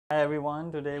Hi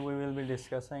everyone, today we will be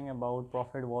discussing about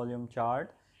profit volume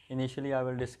chart. Initially I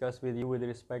will discuss with you with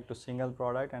respect to single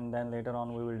product, and then later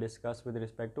on we will discuss with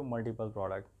respect to multiple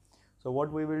product. So what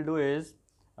we will do is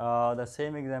the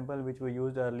same example which we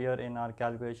used earlier in our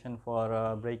calculation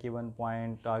for break-even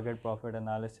point, target profit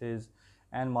analysis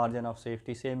and margin of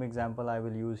safety. Same example I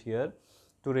will use here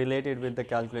to relate it with the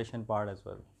calculation part as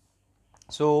well.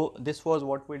 So this was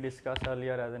what we discussed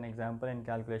earlier as an example in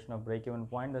calculation of break-even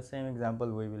point. The same example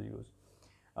we will use.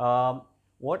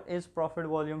 What is profit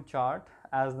volume chart?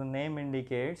 As the name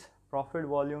indicates, profit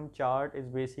volume chart is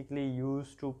basically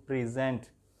used to present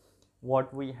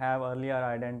what we have earlier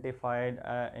identified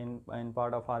in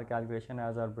part of our calculation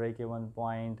as our break-even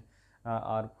point,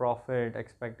 our profit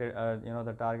expected,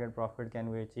 the target profit, can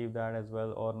we achieve that as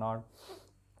well or not.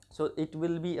 So it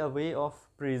will be a way of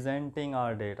presenting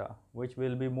our data which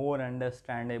will be more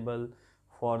understandable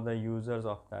for the users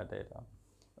of that data.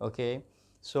 Okay,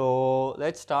 so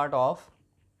let's start off.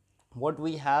 What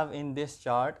we have in this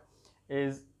chart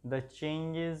is the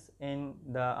changes in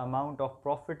the amount of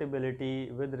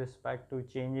profitability with respect to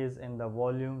changes in the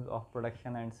volumes of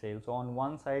production and sales. So on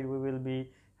one side we will be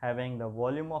having the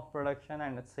volume of production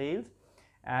and sales,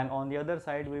 and on the other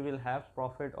side we will have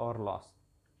profit or loss.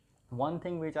 One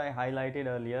thing which I highlighted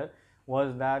earlier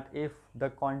was that if the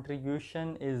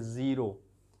contribution is zero,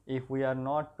 if we are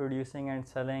not producing and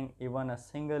selling even a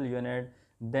single unit,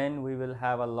 then we will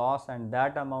have a loss, and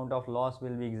that amount of loss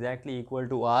will be exactly equal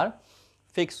to our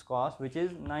fixed cost, which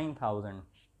is 9,000.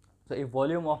 So if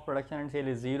volume of production and sale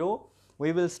is zero,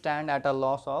 we will stand at a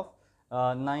loss of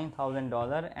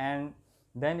 $9,000, and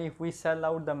then if we sell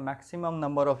out the maximum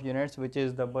number of units, which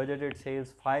is the budgeted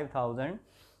sales 5,000,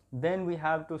 then we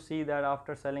have to see that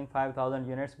after selling 5,000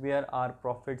 units where our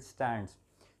profit stands.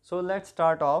 So let's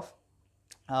start off.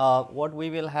 What we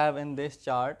will have in this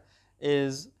chart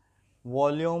is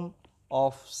volume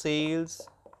of sales.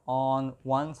 On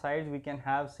one side we can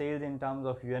have sales in terms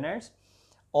of units,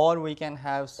 or we can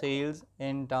have sales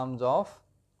in terms of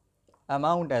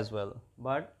amount as well,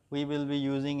 but we will be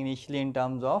using initially in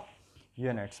terms of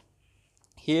units.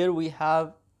 Here we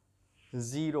have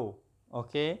 0,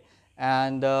 okay,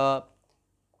 and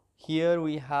here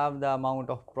we have the amount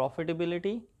of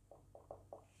profitability,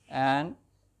 and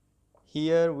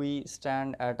here we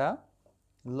stand at a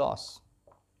loss.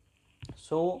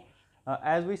 So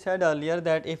as we said earlier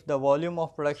that if the volume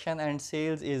of production and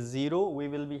sales is 0, we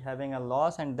will be having a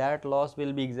loss, and that loss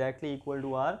will be exactly equal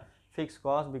to our fixed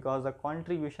cost because the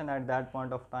contribution at that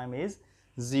point of time is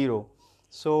 0.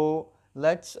 So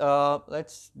let's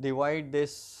divide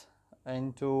this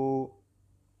into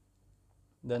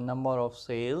the number of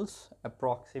sales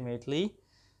approximately.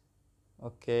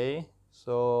 Okay,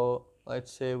 so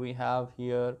let's say we have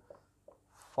here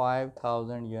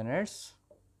 5,000 units,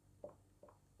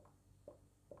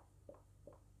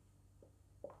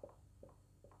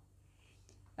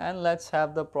 and let's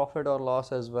have the profit or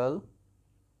loss as well.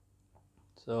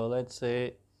 So let's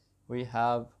say we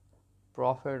have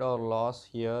profit or loss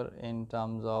here in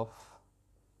terms of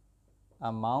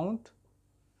amount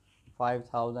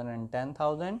 5,000 and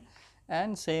 10,000,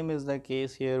 and same is the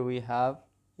case here. We have,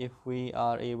 if we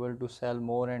are able to sell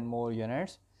more and more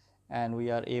units and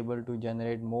we are able to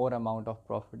generate more amount of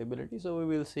profitability, so we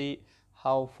will see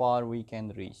how far we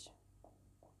can reach.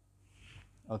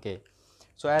 Okay,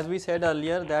 so as we said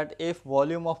earlier that if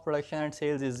volume of production and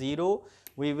sales is 0,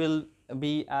 we will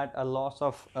be at a loss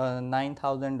of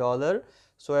 $9,000.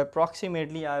 So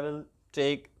approximately I will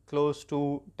take close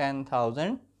to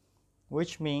 10,000,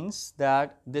 which means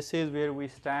that this is where we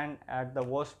stand at the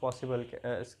worst possible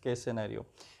case scenario.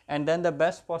 And then the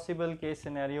best possible case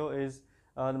scenario is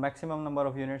the maximum number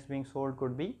of units being sold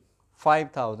could be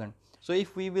 5,000. So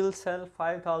if we will sell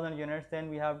 5,000 units, then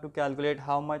we have to calculate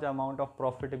how much amount of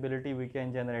profitability we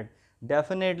can generate.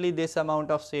 Definitely this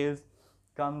amount of sales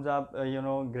comes up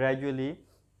gradually,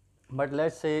 but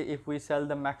let's say if we sell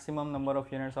the maximum number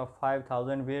of units of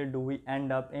 5,000, where do we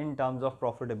end up in terms of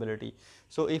profitability?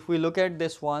 So if we look at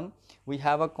this one, we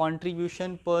have a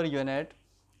contribution per unit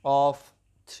of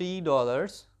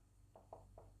 $3.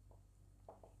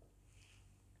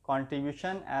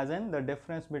 Contribution as in the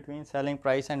difference between selling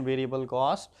price and variable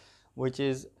cost, which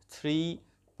is 3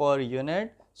 per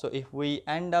unit. So if we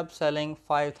end up selling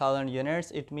 5,000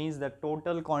 units, it means the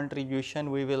total contribution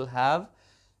we will have,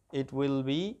 it will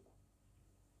be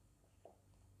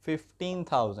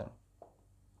 15,000,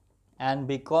 and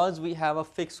because we have a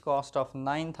fixed cost of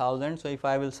 9,000, so if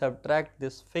I will subtract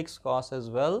this fixed cost as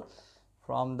well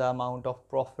from the amount of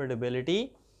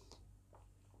profitability,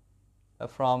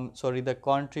 the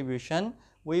contribution,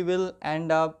 we will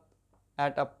end up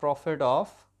at a profit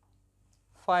of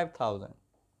 5,000,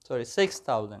 sorry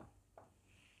 6,000,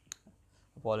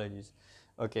 apologies.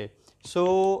 Okay,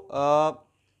 so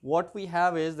what we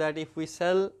have is that if we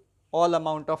sell all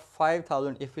amount of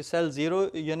 5,000, if we sell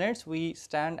 0 units, we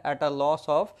stand at a loss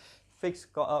of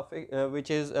which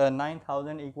is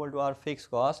 9,000 equal to our fixed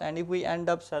cost, and if we end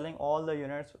up selling all the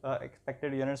units,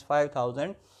 expected units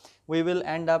 5,000, we will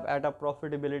end up at a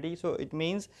profitability. So it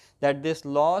means that this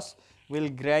loss will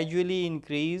gradually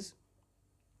increase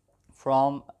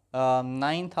from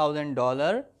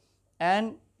 $9,000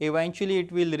 and eventually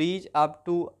it will reach up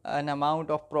to an amount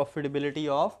of profitability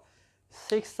of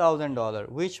 $6,000,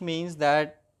 which means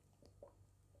that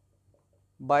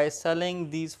by selling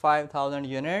these 5,000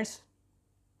 units,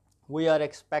 we are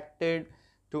expected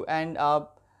to end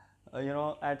up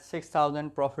at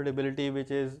 6,000 profitability,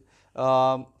 which is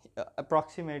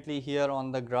approximately here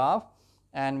on the graph.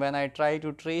 And when I try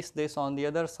to trace this on the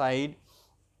other side,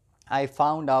 I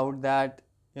found out that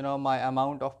my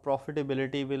amount of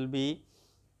profitability will be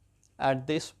at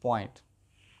this point.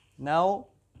 Now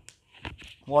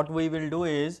what we will do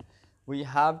is we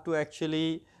have to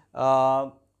actually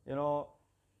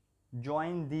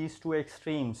join these two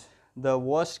extremes, the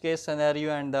worst case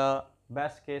scenario and the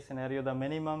best case scenario, the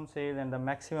minimum sales and the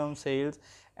maximum sales,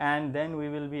 and then we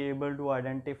will be able to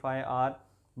identify our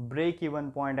break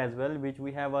even point as well, which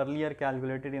we have earlier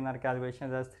calculated in our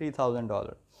calculations as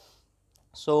 $3,000.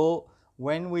 So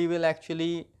when we will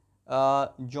actually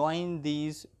join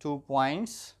these 2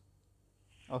 points,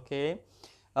 okay,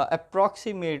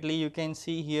 approximately you can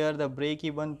see here the break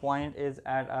even point is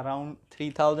at around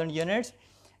 3,000 units,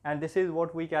 and this is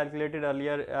what we calculated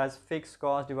earlier as fixed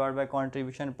cost divided by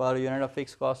contribution per unit, a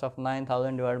fixed cost of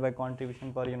 9,000 divided by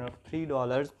contribution per unit of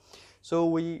 $3. So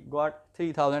we got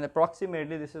 3,000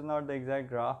 approximately. This is not the exact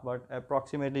graph, but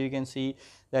approximately you can see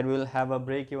that we will have a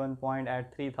break even point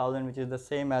at 3,000, which is the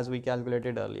same as we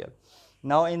calculated earlier.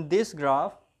 Now in this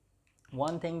graph,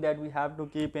 one thing that we have to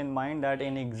keep in mind, that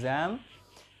in exam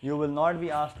you will not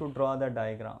be asked to draw the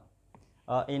diagram.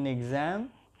 In exam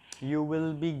you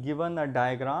will be given a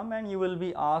diagram and you will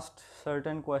be asked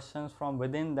certain questions from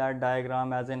within that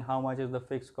diagram, as in how much is the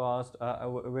fixed cost,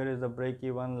 where is the break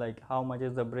even, like how much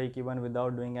is the break even,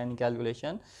 without doing any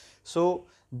calculation. So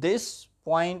this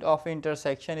point of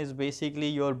intersection is basically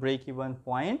your break even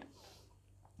point,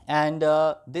 and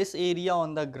this area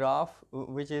on the graph,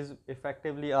 which is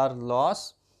effectively our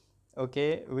loss,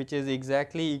 okay, which is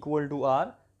exactly equal to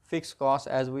our fixed cost.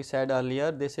 As we said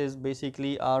earlier, this is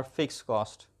basically our fixed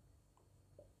cost,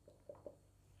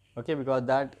 okay, because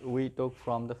that we took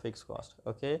from the fixed cost.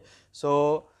 Okay,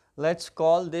 so let's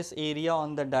call this area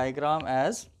on the diagram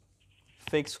as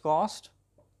fixed cost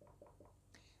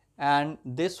and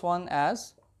this one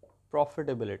as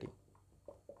profitability,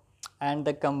 and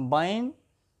the combined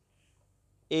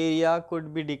area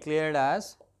could be declared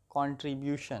as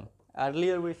contribution.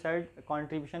 Earlier we said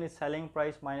contribution is selling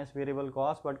price minus variable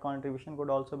cost, but contribution could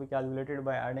also be calculated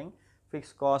by adding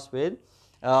fixed cost with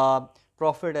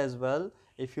profit as well.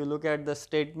 If you look at the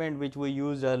statement which we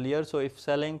used earlier, so if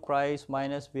selling price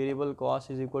minus variable cost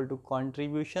is equal to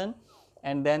contribution,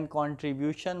 and then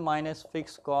contribution minus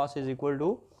fixed cost is equal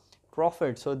to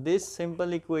profit. So this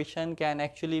simple equation can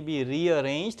actually be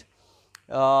rearranged.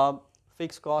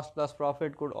 Fixed cost plus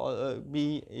profit could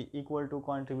be equal to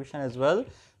contribution as well.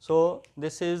 So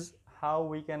this is how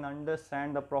we can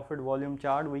understand the profit volume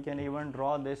chart. We can even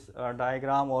draw this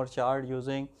diagram or chart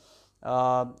using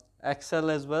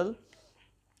Excel as well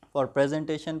for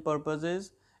presentation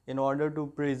purposes, in order to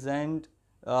present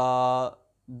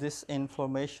this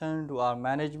information to our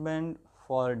management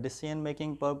for decision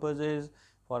making purposes,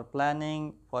 for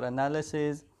planning, for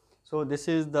analysis. So this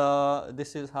is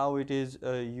how it is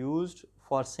used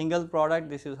for single product.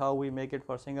 This is how we make it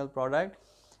for single product.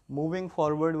 Moving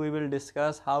forward, we will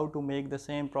discuss how to make the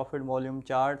same profit volume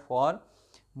chart for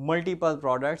multiple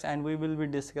products, and we will be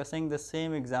discussing the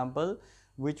same example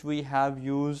which we have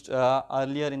used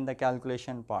earlier in the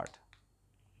calculation part.